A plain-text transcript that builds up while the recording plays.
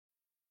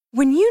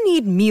When you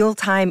need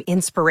mealtime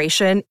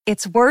inspiration,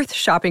 it's worth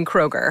shopping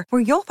Kroger,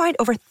 where you'll find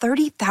over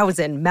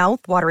 30,000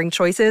 mouth-watering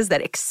choices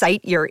that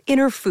excite your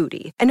inner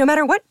foodie. And no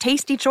matter what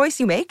tasty choice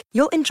you make,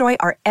 you'll enjoy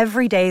our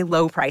everyday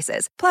low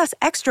prices, plus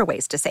extra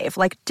ways to save,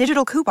 like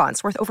digital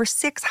coupons worth over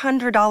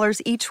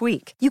 $600 each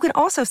week. You can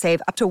also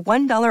save up to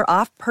 $1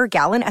 off per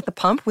gallon at the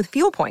pump with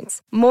fuel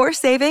points. More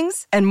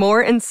savings and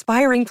more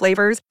inspiring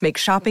flavors make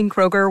shopping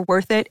Kroger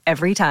worth it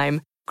every time.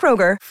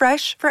 Kroger,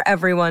 fresh for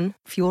everyone.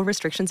 Fuel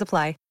restrictions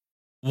apply.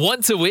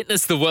 Want to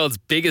witness the world's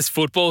biggest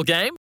football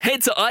game?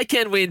 Head to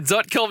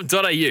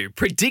iCanWin.com.au,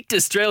 predict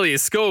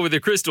Australia's score with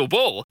a crystal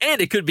ball, and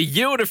it could be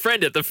you and a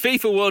friend at the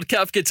FIFA World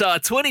Cup Qatar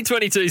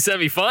 2022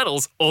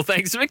 semi-finals, all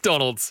thanks to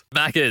McDonald's.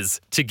 Maccas,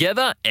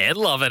 together and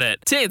loving it.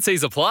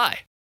 TNCs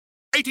apply.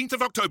 18th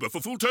of October. For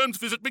full terms,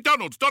 visit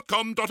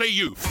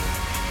mcdonalds.com.au.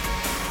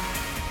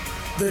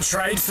 The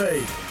Trade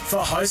Feed for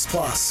Host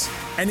Plus,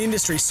 an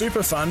industry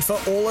super fund for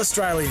all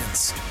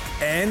Australians.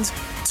 And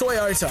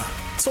Toyota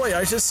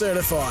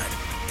certified,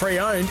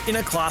 pre-owned in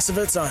a class of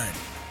its own.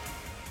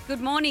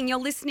 Good morning, you're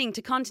listening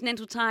to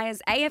Continental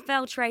Tire's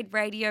AFL Trade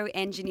Radio,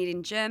 engineered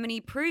in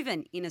Germany,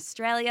 proven in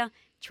Australia.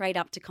 Trade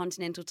up to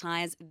Continental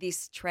Tires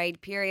this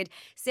trade period.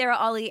 Sarah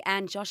Ollie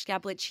and Josh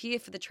Gablich here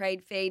for the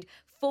Trade Feed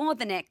for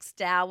the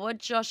next hour.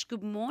 Josh,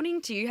 good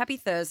morning to you. Happy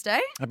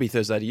Thursday. Happy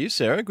Thursday to you,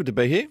 Sarah. Good to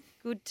be here.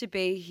 Good to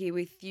be here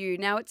with you.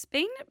 Now, it's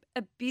been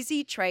a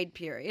busy trade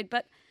period,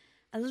 but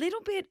a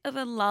little bit of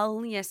a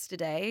lull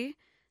yesterday.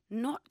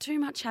 Not too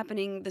much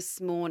happening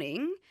this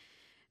morning.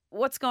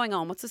 What's going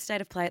on? What's the state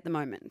of play at the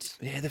moment?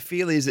 Yeah, the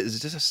feel is it's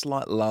just a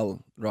slight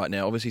lull right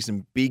now. Obviously,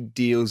 some big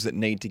deals that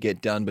need to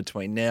get done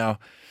between now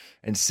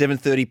and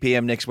 7:30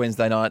 p.m. next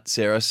Wednesday night,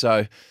 Sarah.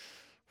 So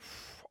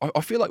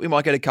I feel like we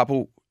might get a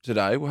couple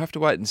today. We'll have to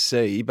wait and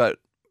see, but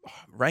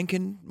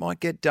Rankin might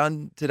get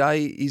done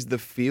today is the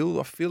feel.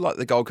 I feel like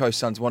the Gold Coast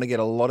Suns want to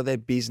get a lot of their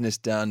business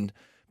done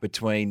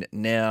between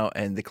now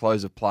and the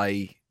close of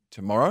play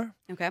tomorrow.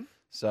 Okay.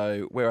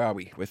 So where are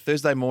we? We're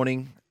Thursday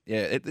morning.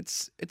 Yeah,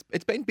 it's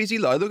been busy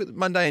though. Look at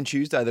Monday and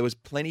Tuesday. There was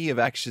plenty of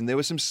action. There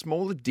were some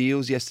smaller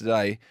deals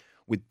yesterday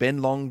with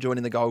Ben Long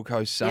joining the Gold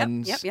Coast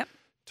Suns. Yep.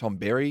 Tom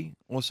Berry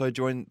also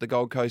joined the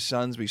Gold Coast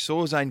Suns. We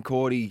saw Zane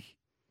Cordy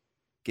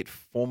get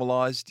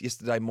formalised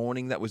yesterday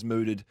morning. That was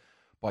mooted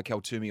by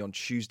Kaltumi on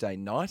Tuesday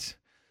night.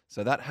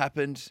 So that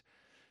happened.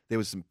 There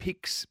was some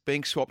picks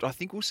being swapped. I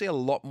think we'll see a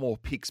lot more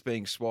picks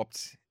being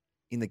swapped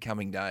in the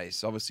coming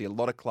days. Obviously, a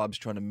lot of clubs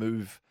trying to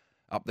move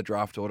up the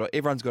draft order.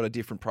 Everyone's got a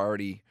different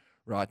priority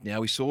right now.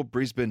 We saw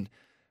Brisbane.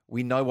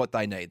 We know what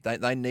they need.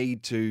 They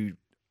need to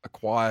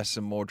acquire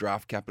some more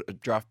draft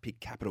pick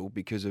capital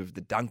because of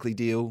the Dunkley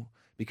deal,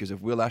 because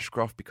of Will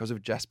Ashcroft, because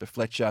of Jasper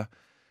Fletcher.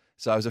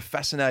 So it was a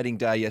fascinating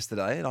day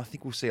yesterday, and I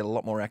think we'll see a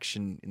lot more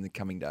action in the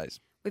coming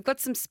days. We've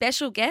got some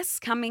special guests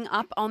coming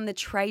up on the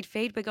Trade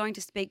Feed. We're going to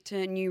speak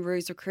to new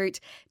Roos recruit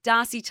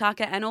Darcy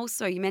Tucker, and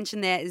also you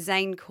mentioned there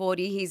Zane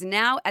Cordy. He's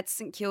now at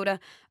St Kilda,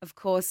 of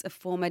course, a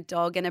former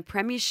Dog and a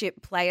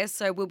premiership player.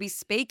 So we'll be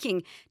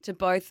speaking to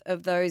both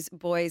of those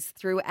boys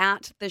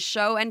throughout the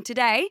show. And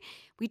today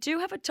we do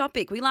have a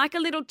topic. We like a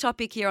little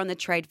topic here on the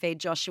Trade Feed,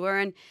 Joshua.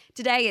 And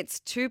today it's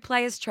two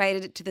players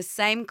traded to the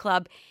same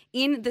club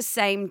in the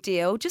same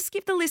deal. Just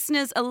give the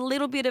listeners a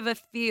little bit of a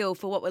feel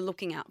for what we're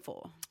looking out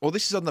for. Well,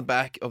 this is on the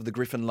back of the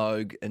Griffin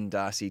Logue and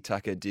Darcy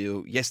Tucker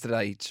deal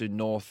yesterday to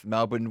North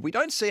Melbourne. We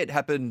don't see it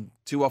happen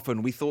too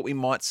often. We thought we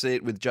might see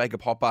it with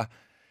Jacob Hopper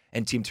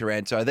and Tim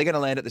Taranto. They're going to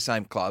land at the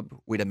same club,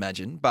 we'd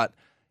imagine, but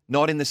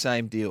not in the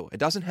same deal. It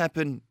doesn't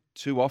happen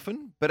too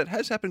often, but it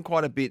has happened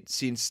quite a bit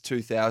since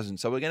 2000.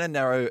 So we're going to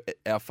narrow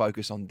our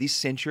focus on this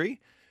century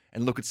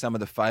and look at some of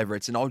the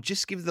favourites. And I'll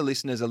just give the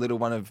listeners a little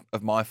one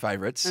of my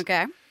favourites.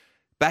 Okay.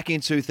 Back in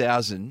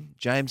 2000,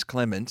 James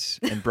Clement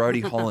and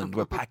Brodie Holland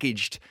were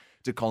packaged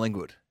to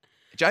Collingwood.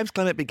 James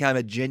Clement became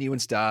a genuine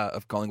star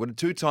of Collingwood, a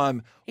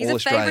two-time All-Australian.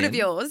 He's a favourite of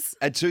yours.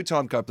 A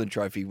two-time Copeland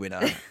Trophy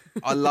winner.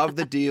 I love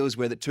the deals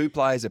where the two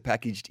players are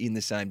packaged in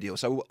the same deal.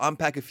 So we'll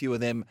unpack a few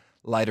of them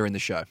later in the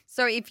show.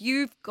 So if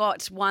you've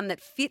got one that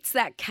fits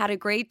that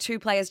category, two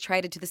players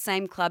traded to the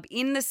same club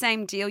in the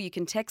same deal, you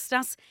can text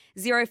us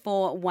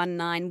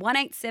 0419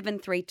 187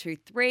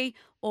 323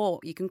 or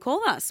you can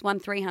call us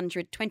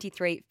 1300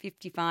 23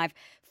 55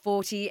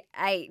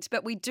 48.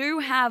 But we do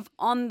have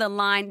on the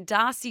line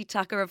Darcy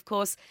Tucker, of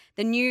course,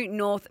 the new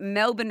North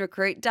Melbourne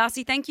recruit.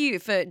 Darcy, thank you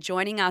for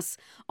joining us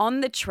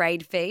on the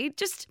Trade Feed.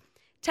 Just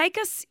take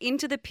us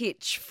into the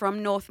pitch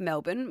from North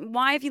Melbourne.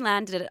 Why have you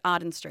landed at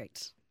Arden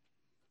Street?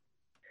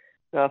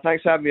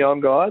 Thanks for having me on,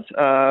 guys.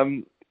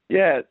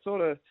 It's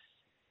sort of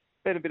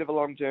been a bit of a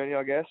long journey,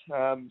 I guess. So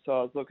I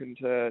was looking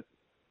to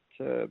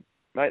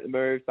make the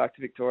move back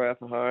to Victoria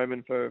for home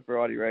and for a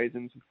variety of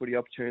reasons, with footy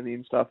opportunity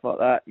and stuff like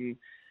that. And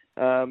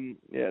I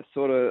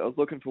was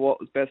looking for what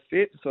was best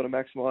fit to sort of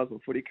maximise my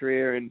footy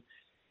career and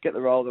get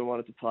the role that I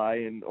wanted to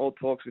play. And all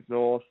talks with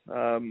North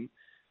were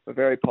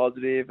very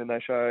positive, and they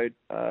showed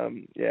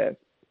that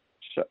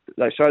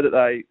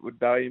they would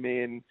value me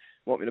and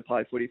want me to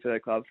play footy for their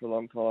club for a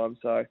long time.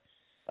 So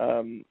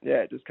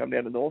it just come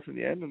down to North in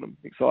the end, and I'm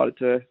excited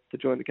to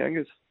join the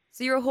Kangas.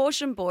 So you're a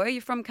Horsham boy,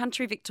 you're from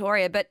country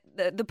Victoria, but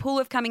the pull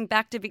of coming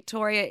back to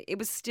Victoria, it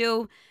was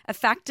still a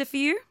factor for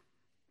you?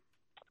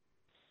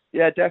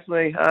 Yeah,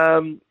 definitely.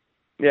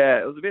 Yeah,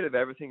 it was a bit of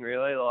everything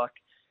really. Like,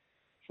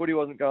 footy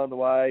wasn't going the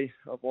way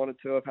I've wanted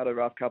to. I've had a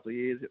rough couple of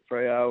years at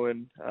Freo,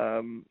 and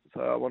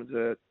so I wanted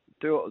to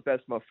do what was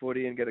best for my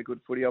footy and get a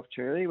good footy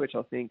opportunity, which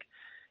I think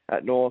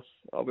at North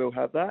I will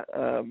have that.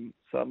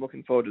 So I'm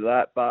looking forward to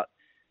that. But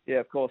yeah,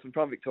 of course, I'm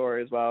from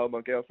Victoria as well.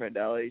 My girlfriend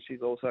Ali,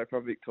 she's also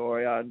from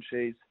Victoria, and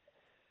she's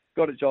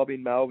got a job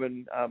in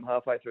Melbourne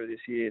halfway through this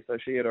year, so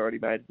she had already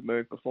made the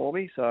move before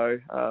me. So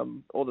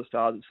all the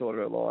stars have sort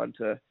of aligned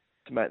to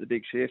make the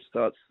big shift.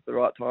 So it's the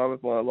right time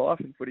of my life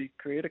and footy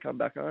career to come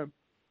back home.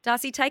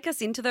 Darcy, take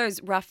us into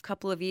those rough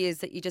couple of years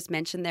that you just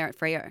mentioned there at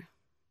Freo.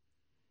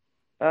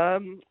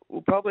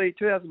 Well, probably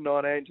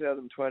 2019,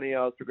 2020,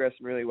 I was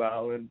progressing really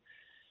well and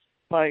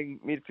playing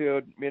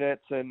midfield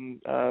minutes,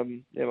 and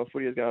my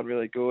footy was going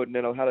really good. And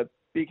then I had a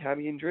big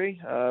hammy injury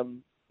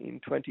in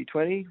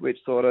 2020, which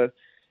sort of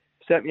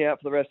set me out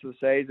for the rest of the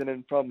season.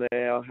 And from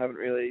there, I haven't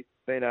really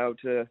been able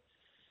to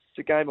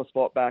gain my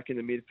spot back in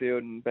the midfield,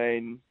 and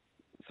been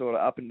sort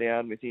of up and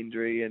down with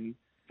injury and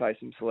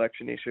facing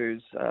selection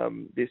issues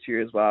this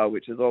year as well,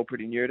 which is all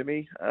pretty new to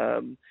me.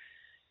 And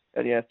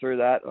yeah, through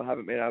that, I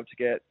haven't been able to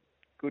get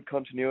good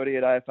continuity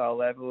at AFL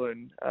level,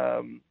 and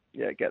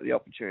get the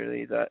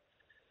opportunity that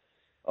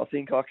I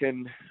think I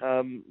can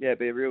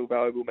be a real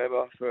valuable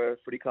member for a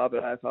footy club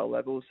at AFL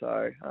level.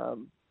 So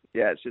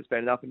it's just been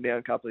an up and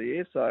down couple of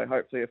years. So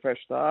hopefully a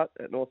fresh start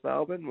at North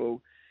Melbourne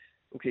will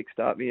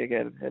kickstart me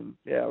again, and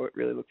I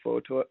really look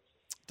forward to it.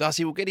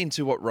 Darcy, we'll get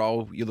into what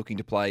role you're looking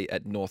to play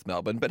at North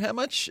Melbourne, but how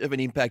much of an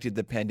impact did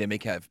the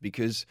pandemic have?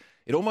 Because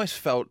it almost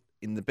felt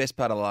in the best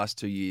part of the last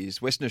 2 years,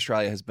 Western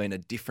Australia has been a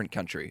different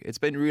country. It's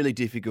been really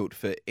difficult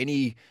for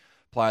any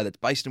player that's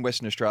based in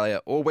Western Australia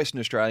or Western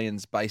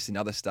Australians based in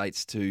other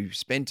states to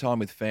spend time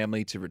with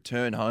family, to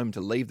return home,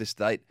 to leave the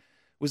state.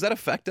 Was that a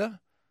factor?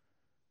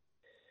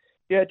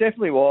 Yeah, it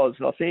definitely was.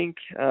 I think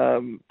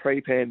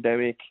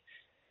pre-pandemic,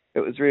 it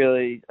was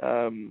really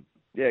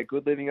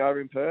good living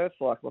over in Perth.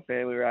 Like, my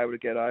family were able to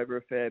get over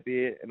a fair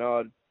bit, and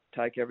I'd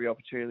take every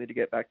opportunity to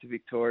get back to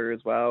Victoria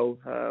as well.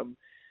 And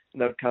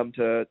they'd come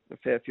to a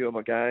fair few of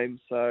my games.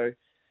 So,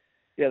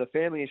 the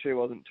family issue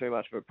wasn't too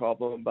much of a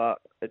problem, but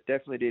it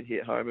definitely did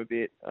hit home a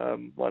bit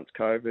once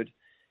COVID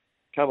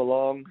come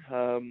along.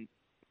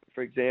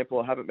 For example,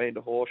 I haven't been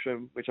to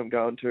Horsham, which I'm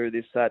going to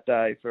this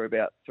Saturday, for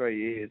about 3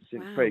 years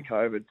since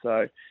pre-COVID.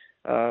 So,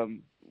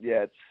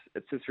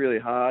 it's just really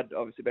hard.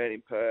 Obviously, being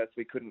in Perth,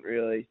 we couldn't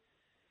really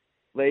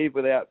leave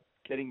without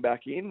getting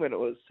back in when it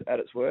was at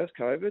its worst,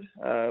 COVID.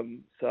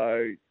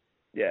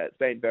 It's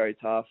been very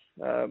tough.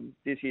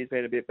 This year's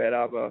been a bit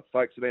better. My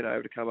folks have been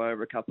able to come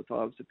over a couple of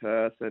times to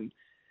Perth and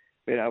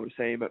been able to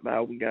see them at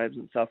Melbourne games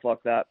and stuff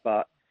like that.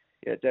 But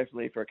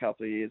definitely for a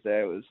couple of years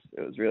there, it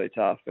was really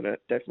tough, and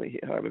it definitely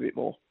hit home a bit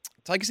more.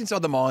 Take us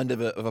inside the mind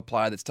of a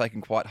player that's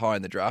taken quite high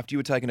in the draft. You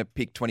were taken at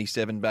pick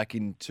 27 back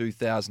in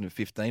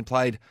 2015,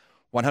 played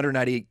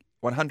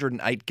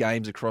 108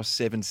 games across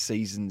 7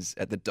 seasons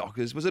at the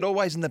Dockers. Was it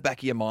always in the back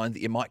of your mind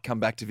that you might come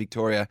back to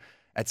Victoria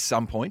at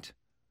some point?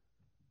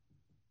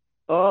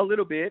 Oh, a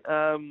little bit.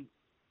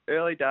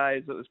 Early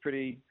days, it was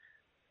pretty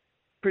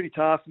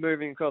tough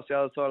moving across the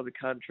other side of the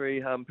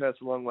country.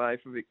 Perth's a long way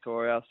from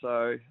Victoria,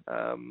 so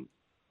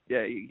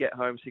you get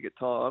homesick at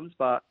times.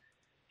 But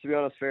to be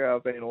honest, Freo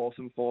have been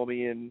awesome for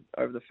me, and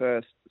over the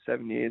first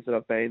 7 years that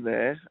I've been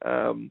there,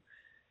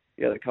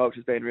 the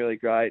culture's been really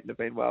great and have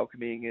been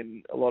welcoming,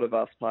 and a lot of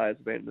us players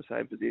have been in the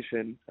same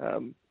position,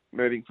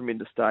 moving from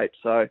interstate.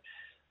 So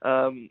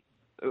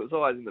it was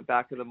always in the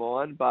back of the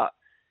mind, but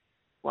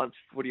once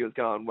footy was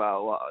going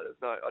well,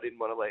 I didn't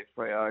want to leave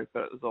Freo,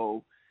 but it was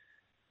all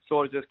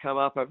sort of just come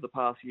up over the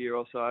past year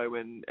or so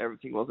when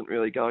everything wasn't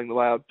really going the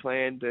way I'd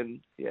planned, and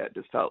it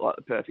just felt like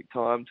the perfect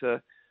time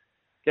to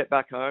get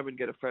back home and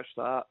get a fresh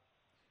start.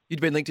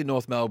 You'd been linked to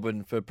North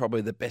Melbourne for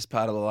probably the best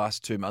part of the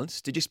last 2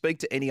 months. Did you speak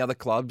to any other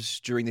clubs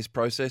during this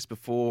process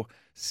before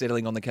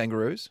settling on the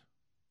Kangaroos?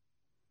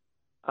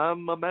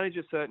 My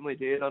manager certainly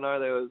did. I know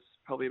there was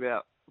probably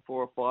about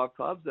 4 or 5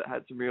 clubs that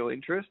had some real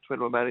interest when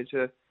my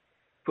manager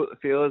put the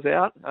feelers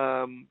out,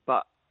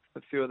 but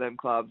a few of them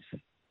clubs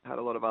had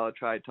a lot of other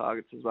trade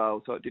targets as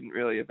well, so it didn't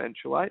really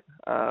eventuate.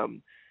 But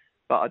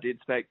I did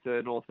speak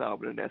to North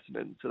Melbourne and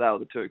Essendon, so they were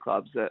the 2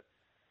 clubs that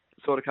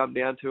sort of come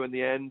down to in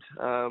the end.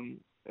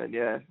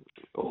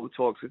 All the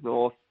talks with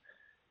North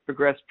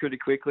progressed pretty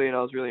quickly, and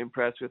I was really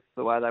impressed with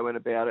the way they went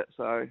about it.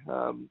 So,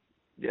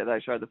 they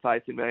showed the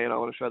faith in me, and I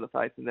want to show the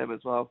faith in them as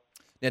well.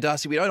 Now,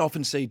 Darcy, we don't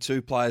often see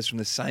 2 players from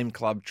the same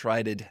club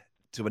traded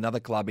to another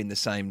club in the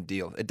same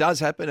deal. It does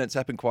happen. It's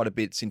happened quite a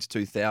bit since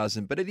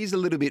 2000, but it is a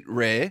little bit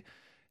rare.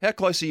 How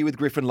close are you with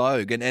Griffin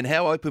Logue, and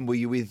how open were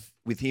you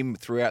with him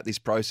throughout this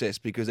process?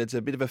 Because it's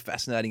a bit of a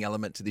fascinating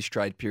element to this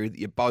trade period that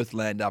you both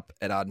land up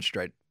at Arden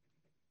Street.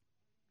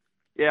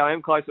 Yeah, I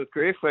am close with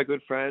Griff. We're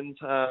good friends.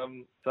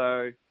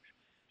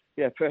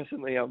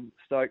 Personally, I'm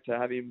stoked to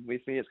have him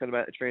with me. It's going to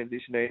make the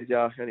transition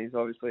easier, and he's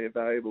obviously a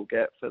valuable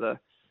get for the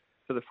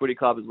for the footy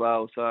club as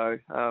well. So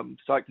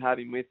stoked to have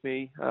him with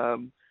me.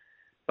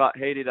 But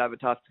he did have a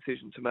tough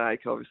decision to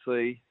make.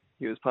 Obviously,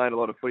 he was playing a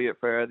lot of footy at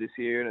Freo this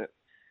year, and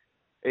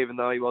even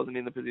though he wasn't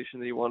in the position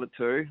that he wanted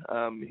to,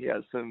 he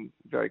has some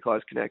very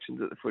close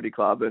connections at the footy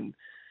club. And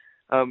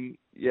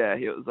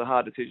it was a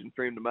hard decision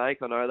for him to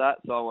make. I know that,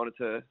 so I wanted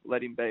to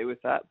let him be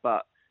with that.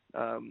 But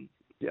I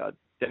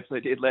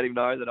definitely did let him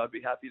know that I'd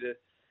be happy to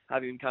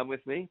have him come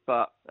with me.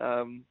 But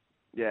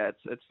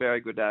it's very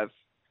good to have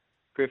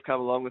Griff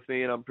come along with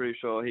me, and I'm pretty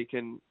sure he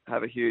can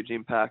have a huge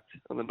impact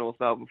on the North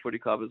Melbourne Footy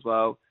Club as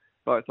well,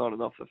 both on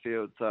and off the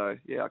field. So,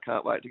 I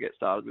can't wait to get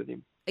started with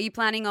him. Are you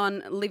planning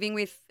on living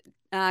with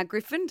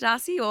Griffin,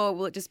 Darcy, or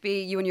will it just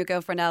be you and your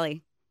girlfriend,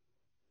 Ali?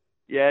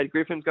 Yeah,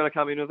 Griffin's got to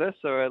come in with us,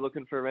 so we're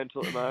looking for a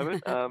rental at the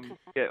moment.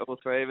 Get all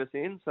three of us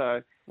in.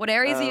 So, what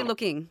areas are you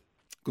looking?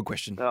 Good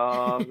question.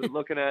 We're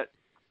looking at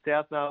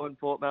South Melbourne,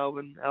 Port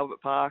Melbourne,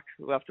 Albert Park.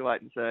 We'll have to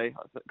wait and see.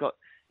 I've got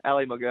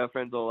Ali, my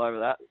girlfriend's all over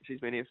that. She's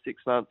been here for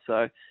 6 months,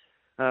 so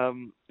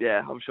I'm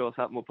sure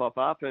something will pop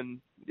up, and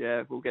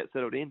we'll get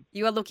settled in.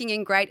 You are looking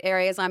in great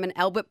areas. I'm an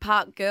Albert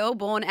Park girl,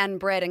 born and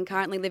bred, and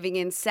currently living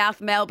in South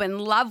Melbourne.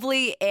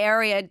 Lovely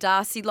area,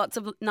 Darcy. Lots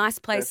of nice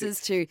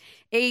places to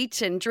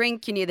eat and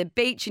drink. You're near the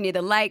beach, you're near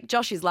the lake.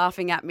 Josh is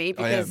laughing at me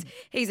because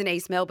he's an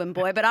East Melbourne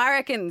boy, but I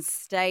reckon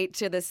stay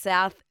to the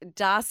south,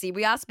 Darcy.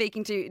 We are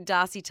speaking to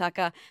Darcy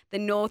Tucker, the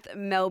North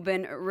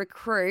Melbourne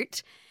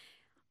recruit.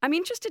 I'm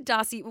interested,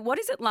 Darcy, what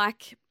is it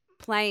like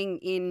playing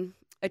in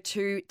a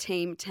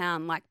 2-team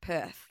town like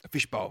Perth? A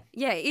fishbowl.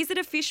 Yeah. Is it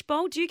a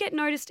fishbowl? Do you get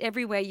noticed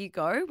everywhere you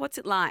go? What's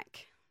it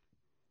like?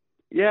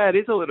 Yeah, it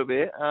is a little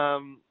bit.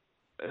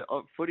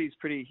 Footy's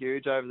pretty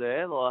huge over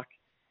there,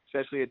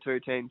 especially a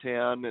 2-team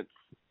town. It's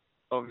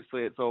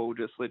all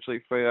just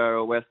literally Freo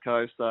or West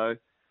Coast. So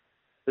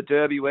the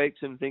derby weeks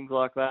and things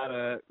like that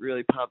are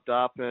really pumped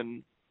up,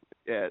 and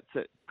it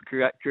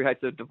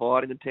creates a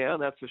divide in the town,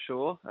 that's for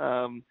sure.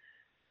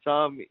 So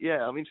I'm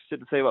interested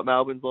to see what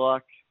Melbourne's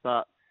like,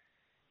 but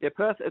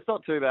Perth, it's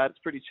not too bad. It's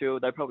pretty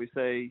chilled. They probably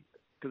see,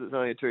 because it's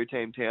only a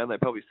 2-team town, they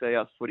probably see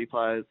us footy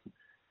players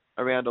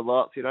around a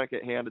lot, so you don't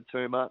get hounded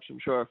too much. I'm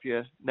sure if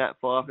you're Nat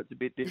Fyfe, it's a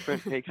bit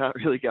different. He can't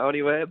really go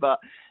anywhere, but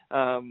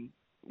I'm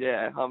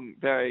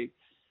very,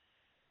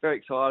 very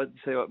excited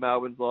to see what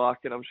Melbourne's like,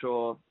 and I'm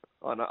sure,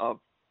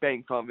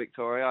 being from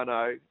Victoria, I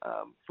know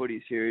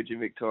footy's huge in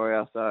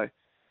Victoria, so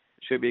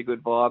should be a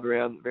good vibe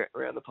around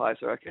the place,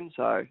 I reckon.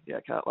 So,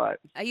 can't wait.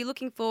 Are you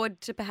looking forward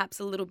to perhaps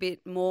a little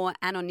bit more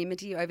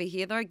anonymity over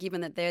here, though,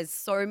 given that there's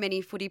so many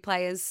footy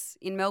players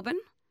in Melbourne?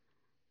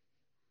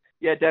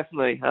 Yeah,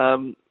 definitely.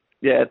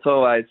 It's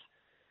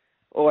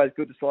always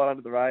good to slide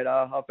under the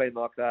radar. I've been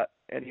like that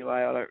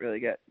anyway. I don't really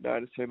get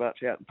noticed too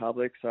much out in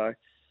public, so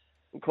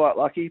I'm quite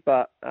lucky.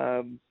 But,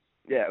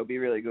 it'll be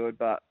really good.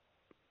 But,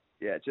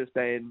 just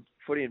being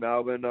footy in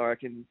Melbourne, I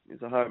reckon,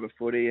 is a home of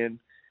footy, and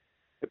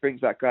it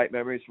brings back great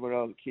memories from when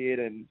I was a kid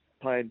and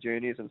playing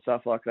juniors and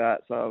stuff like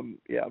that. So,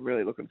 I'm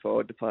really looking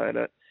forward to playing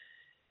it.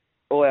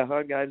 All our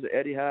home games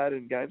at Etihad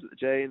and games at the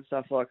G and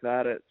stuff like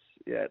that.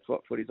 It's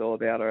what footy's all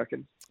about, I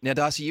reckon. Now,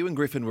 Darcy, you and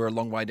Griffin were a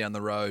long way down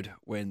the road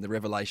when the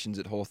revelations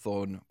at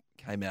Hawthorn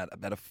came out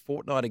about a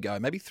fortnight ago,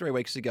 maybe 3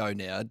 weeks ago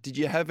now. Did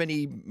you have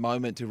any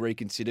moment to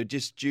reconsider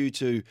just due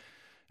to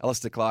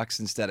Alistair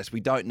Clarkson's status?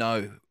 We don't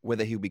know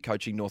whether he'll be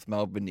coaching North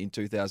Melbourne in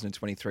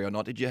 2023 or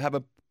not. Did you have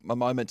a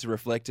moment to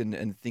reflect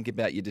and think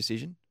about your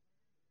decision?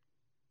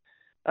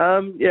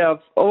 I've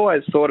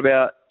always thought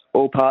about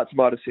all parts of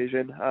my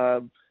decision.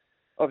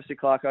 Obviously,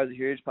 Clarko's a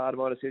huge part of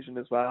my decision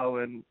as well,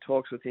 and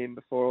talks with him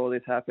before all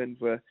this happened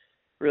were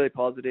really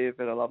positive,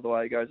 and I love the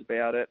way he goes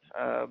about it.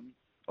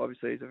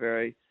 Obviously, he's a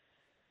very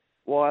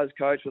wise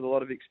coach with a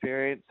lot of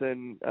experience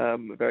and a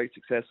very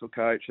successful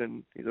coach,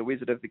 and he's a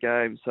wizard of the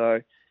game. So,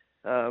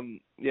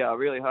 I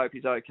really hope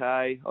he's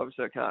okay.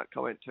 Obviously, I can't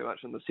comment too much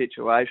on the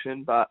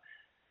situation, but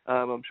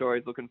I'm sure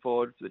he's looking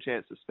forward to the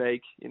chance to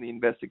speak in the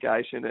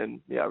investigation,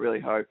 and I really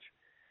hope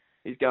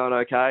he's going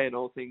okay and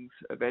all things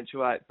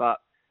eventuate. But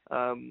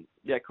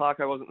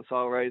Clarko wasn't the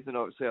sole reason.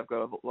 Obviously, I've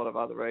got a lot of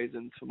other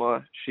reasons for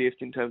my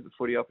shift in terms of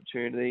footy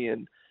opportunity,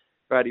 and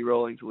Brady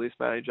Rawlings, the list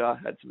manager,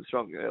 had some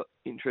strong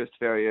interest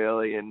very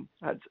early and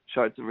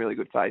showed some really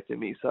good faith in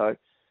me. So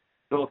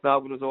North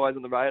Melbourne was always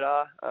on the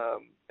radar,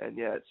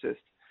 it's just,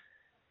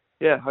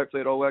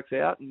 hopefully it all works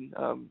out, and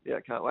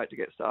can't wait to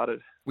get started.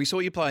 We saw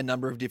you play a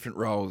number of different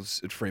roles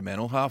at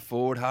Fremantle: half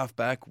forward, half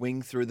back,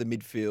 wing through the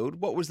midfield.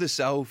 What was the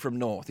sell from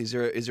North? Is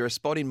there a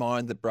spot in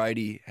mind that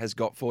Brady has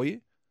got for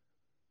you?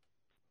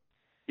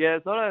 Yeah,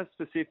 it's not a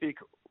specific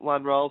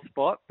one role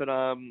spot, but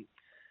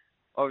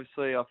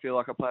obviously I feel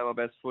like I play my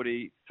best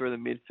footy through the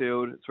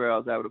midfield. It's where I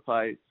was able to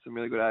play some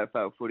really good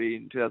AFL footy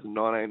in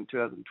 2019 and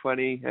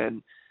 2020,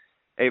 and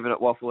even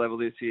at waffle level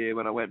this year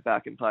when I went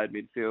back and played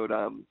midfield,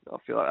 I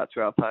feel like that's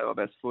where I play my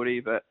best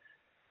footy. But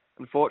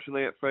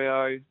unfortunately at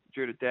Freo,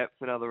 due to depth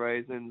and other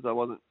reasons, I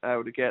wasn't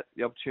able to get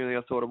the opportunity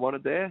I sort of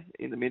wanted there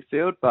in the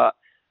midfield. But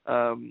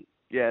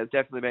there's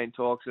definitely been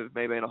talks of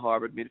me being a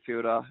hybrid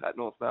midfielder at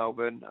North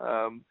Melbourne,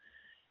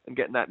 and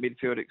getting that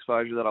midfield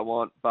exposure that I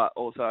want, but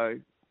also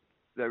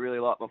they really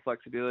like my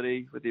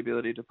flexibility with the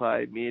ability to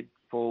play mid,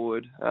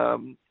 forward,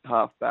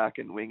 half back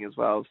and wing as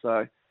well.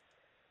 So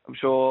I'm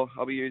sure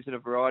I'll be using a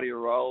variety of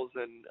roles,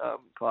 and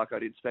Clarko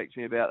did speak to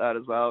me about that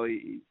as well.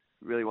 He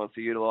really wants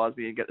to utilise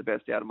me and get the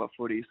best out of my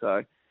footy.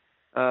 So,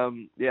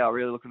 I'm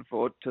really looking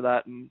forward to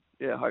that, and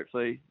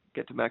hopefully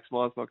get to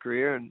maximise my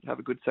career and have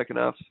a good second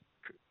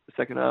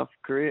half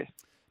career.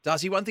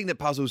 Darcy, one thing that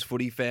puzzles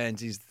footy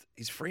fans is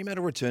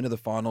Fremantle return to the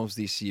finals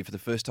this year for the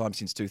first time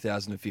since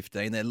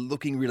 2015. They're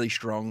looking really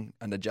strong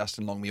under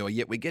Justin Longmuir,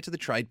 yet we get to the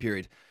trade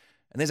period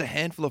and there's a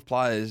handful of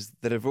players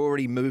that have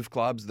already moved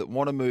clubs that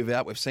want to move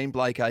out. We've seen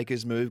Blake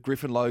Acres move,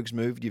 Griffin Logue's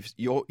moved,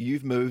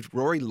 you've moved,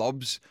 Rory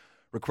Lobbs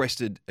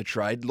requested a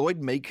trade, Lloyd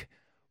Meek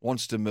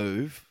wants to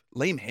move,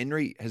 Liam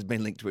Henry has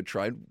been linked to a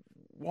trade.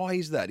 Why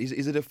is that?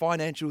 Is it a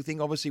financial thing?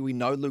 Obviously, we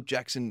know Luke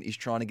Jackson is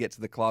trying to get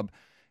to the club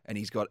and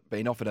he's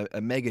been offered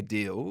a mega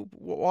deal.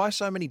 Why are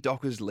so many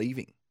Dockers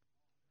leaving?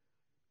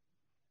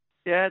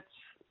 Yeah,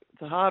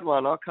 it's a hard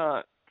one. I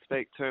can't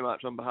speak too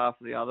much on behalf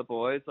of the other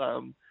boys.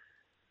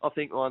 I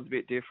think mine's a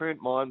bit different.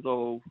 Mine's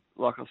all,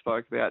 like I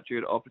spoke about,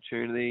 due to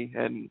opportunity,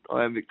 and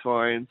I am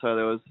Victorian, so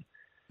there was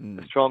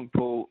a strong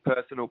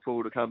personal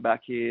pull to come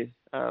back here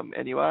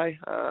anyway.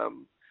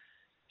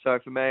 So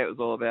for me, it was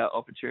all about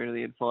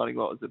opportunity and finding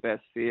what was the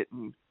best fit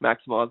and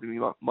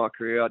maximising my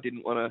career. I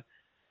didn't want to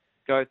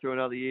go through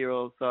another year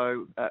or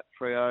so at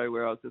Freo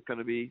where I was just going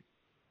to be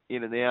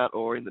in and out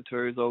or in the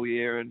twos all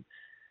year and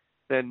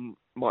then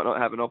might not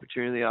have an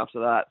opportunity after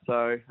that.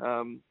 So,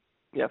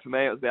 for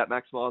me, it was about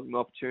maximising my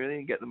opportunity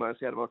and getting the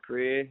most out of my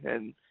career.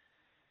 And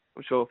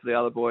I'm sure for the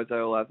other boys, they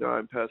all have their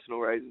own personal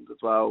reasons as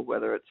well,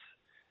 whether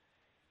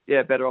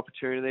it's, better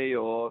opportunity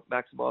or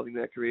maximising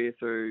their career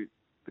through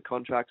the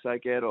contracts they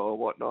get or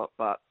whatnot.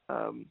 But,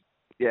 on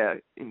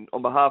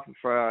behalf of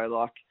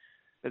Freo,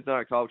 there's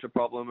no culture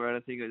problem or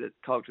anything. The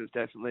culture is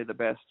definitely the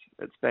best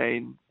it's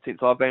been since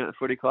I've been at the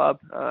footy club.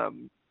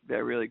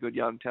 They're a really good,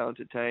 young,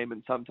 talented team,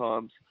 and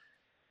sometimes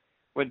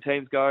when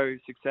teams go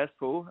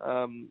successful,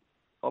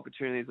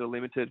 opportunities are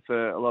limited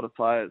for a lot of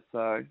players.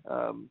 So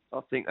I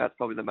think that's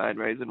probably the main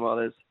reason why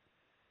there's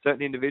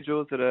certain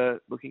individuals that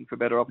are looking for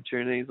better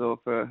opportunities or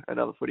for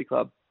another footy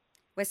club.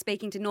 We're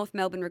speaking to North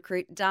Melbourne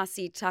recruit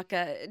Darcy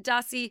Tucker.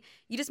 Darcy,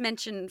 you just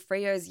mentioned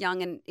Freo's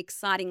young and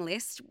exciting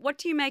list. What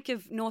do you make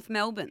of North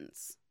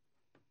Melbourne's?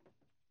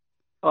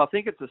 I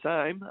think it's the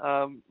same.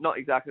 Not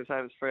exactly the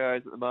same as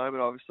Freo's at the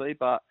moment, obviously,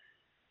 but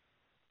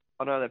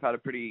I know they've had a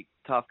pretty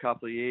tough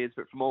couple of years,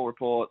 but from all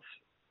reports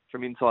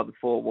from inside the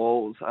four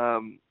walls,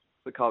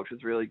 the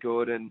culture's really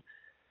good and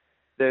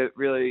they're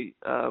really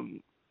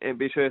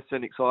ambitious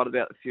and excited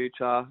about the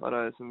future. I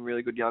know there's some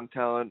really good young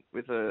talent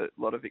with a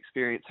lot of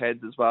experienced heads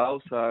as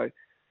well. So,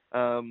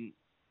 me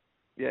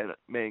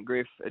and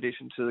Griff,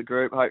 addition to the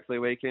group, hopefully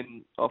we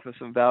can offer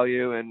some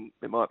value and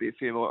there might be a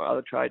few more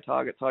other trade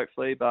targets,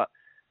 hopefully. But,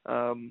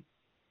 I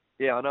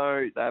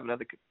know they haven't had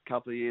the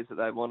couple of years that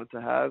they wanted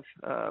to have,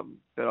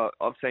 but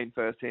I've seen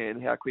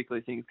firsthand how quickly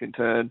things can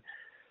turn.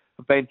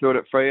 I've been through it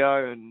at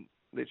Freo and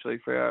literally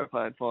Freo are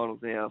playing finals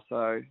now.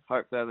 So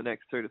hopefully over the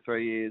next 2 to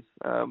 3 years,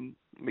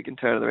 we can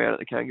turn it around at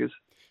the Kangas.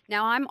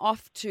 Now, I'm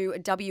off to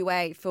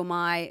WA for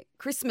my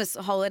Christmas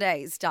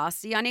holidays,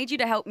 Darcy. I need you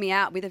to help me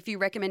out with a few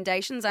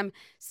recommendations. I'm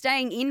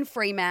staying in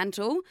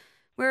Fremantle.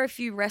 Where are a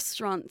few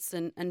restaurants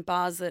and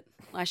bars that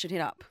I should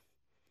hit up?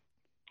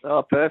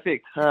 Oh,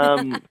 perfect.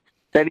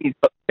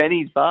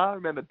 Benny's Bar.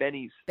 Remember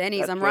Benny's?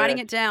 Benny's. I'm writing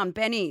it down.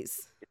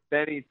 Benny's.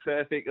 Benny's,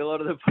 perfect. A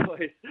lot of the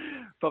boys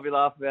probably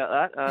laugh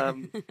about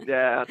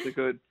that. It's a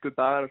good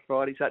bar on a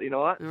Friday, Saturday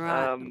night. All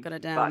right, I've got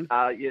it down.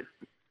 But,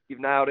 you've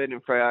nailed it.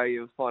 In Freo,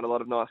 you'll find a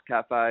lot of nice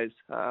cafes.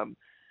 I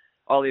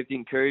lived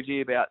in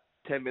Coogee, about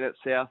 10 minutes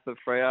south of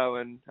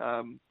Freo, and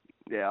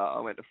I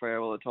went to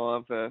Freo all the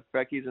time for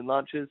brekkies and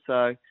lunches. So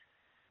I'm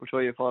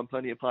sure you'll find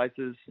plenty of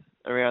places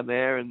around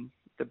there and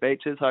the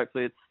beaches.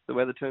 Hopefully the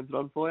weather turns it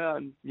on for you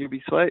and you'll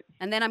be sweet.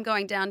 And then I'm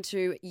going down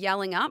to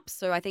Yelling Up.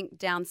 So I think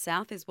down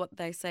south is what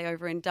they say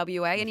over in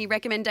WA. Any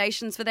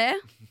recommendations for there?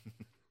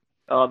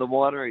 Oh, the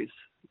wineries.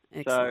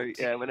 Excellent.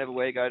 So, whenever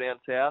we go down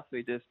south,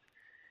 we just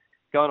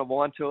go on a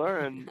wine tour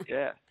and,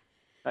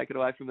 take it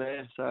away from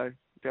there. So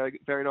very,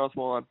 very nice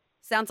wine.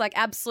 Sounds like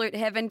absolute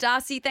heaven.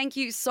 Darcy, thank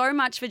you so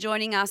much for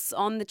joining us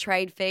on the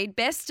Trade Feed.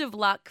 Best of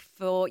luck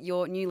for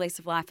your new lease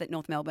of life at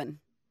North Melbourne.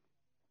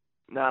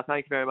 No,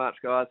 thank you very much,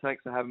 guys.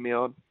 Thanks for having me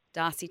on.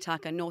 Darcy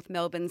Tucker, North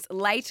Melbourne's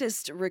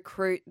latest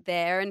recruit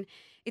there. And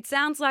it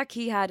sounds like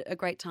he had a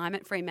great time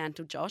at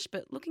Fremantle, Josh,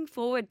 but looking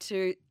forward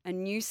to a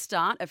new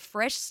start, a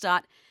fresh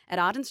start at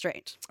Arden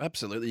Street.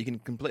 Absolutely. You can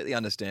completely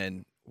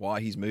understand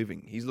why he's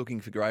moving. He's looking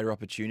for greater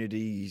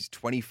opportunity. He's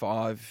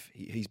 25.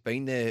 He's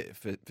been there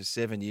for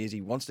 7 years. He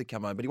wants to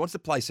come home, but he wants to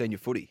play senior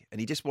footy. And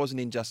he just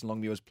wasn't in Justin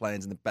Longmuir's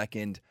plans in the back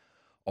end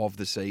of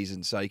the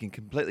season. So you can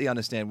completely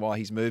understand why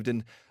he's moved.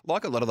 And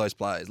like a lot of those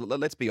players,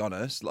 let's be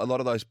honest, a lot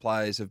of those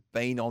players have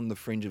been on the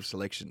fringe of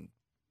selection.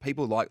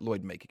 People like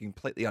Lloyd Meek, you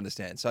completely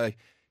understand. So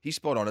he's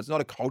spot on. It's not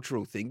a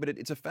cultural thing, but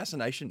it's a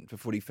fascination for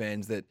footy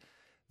fans that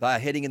They are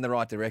heading in the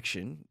right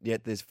direction,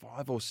 yet there's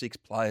 5 or 6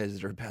 players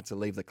that are about to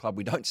leave the club.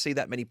 We don't see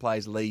that many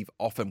players leave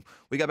often.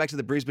 We go back to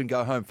the Brisbane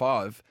Go Home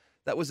 5.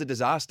 That was a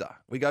disaster.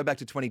 We go back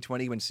to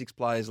 2020 when 6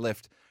 players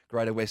left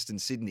Greater Western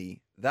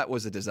Sydney. That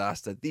was a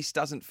disaster. This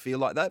doesn't feel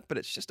like that, but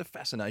it's just a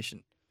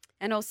fascination.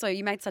 And also,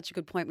 you made such a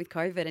good point with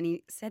COVID, and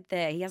he said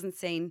there he hasn't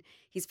seen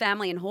his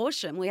family in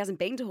Horsham. Well, he hasn't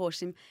been to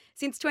Horsham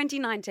since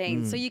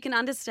 2019. So you can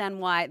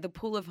understand why the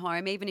pull of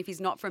home, even if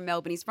he's not from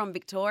Melbourne, he's from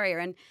Victoria.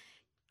 And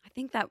I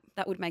think that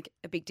would make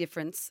a big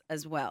difference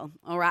as well.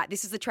 All right,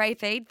 this is the Trade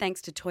Feed thanks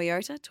to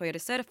Toyota.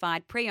 Toyota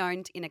certified,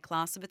 pre-owned in a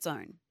class of its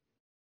own.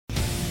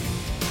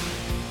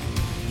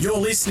 You're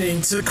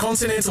listening to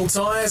Continental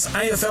Tires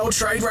AFL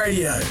Trade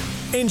Radio.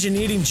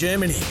 Engineered in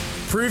Germany,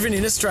 proven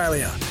in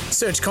Australia.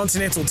 Search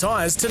Continental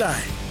Tires today.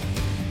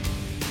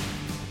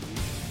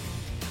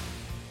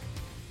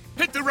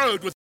 Hit the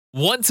road with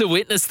Want to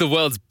witness the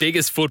world's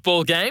biggest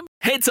football game?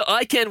 Head to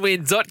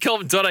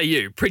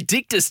iCanWin.com.au,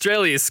 predict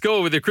Australia's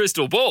score with a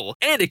crystal ball,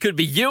 and it could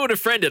be you and a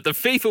friend at the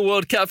FIFA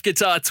World Cup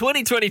Qatar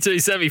 2022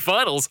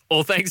 semi-finals,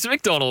 all thanks to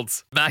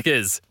McDonald's.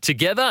 Maccas,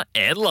 together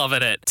and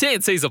loving it.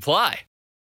 TNCs apply.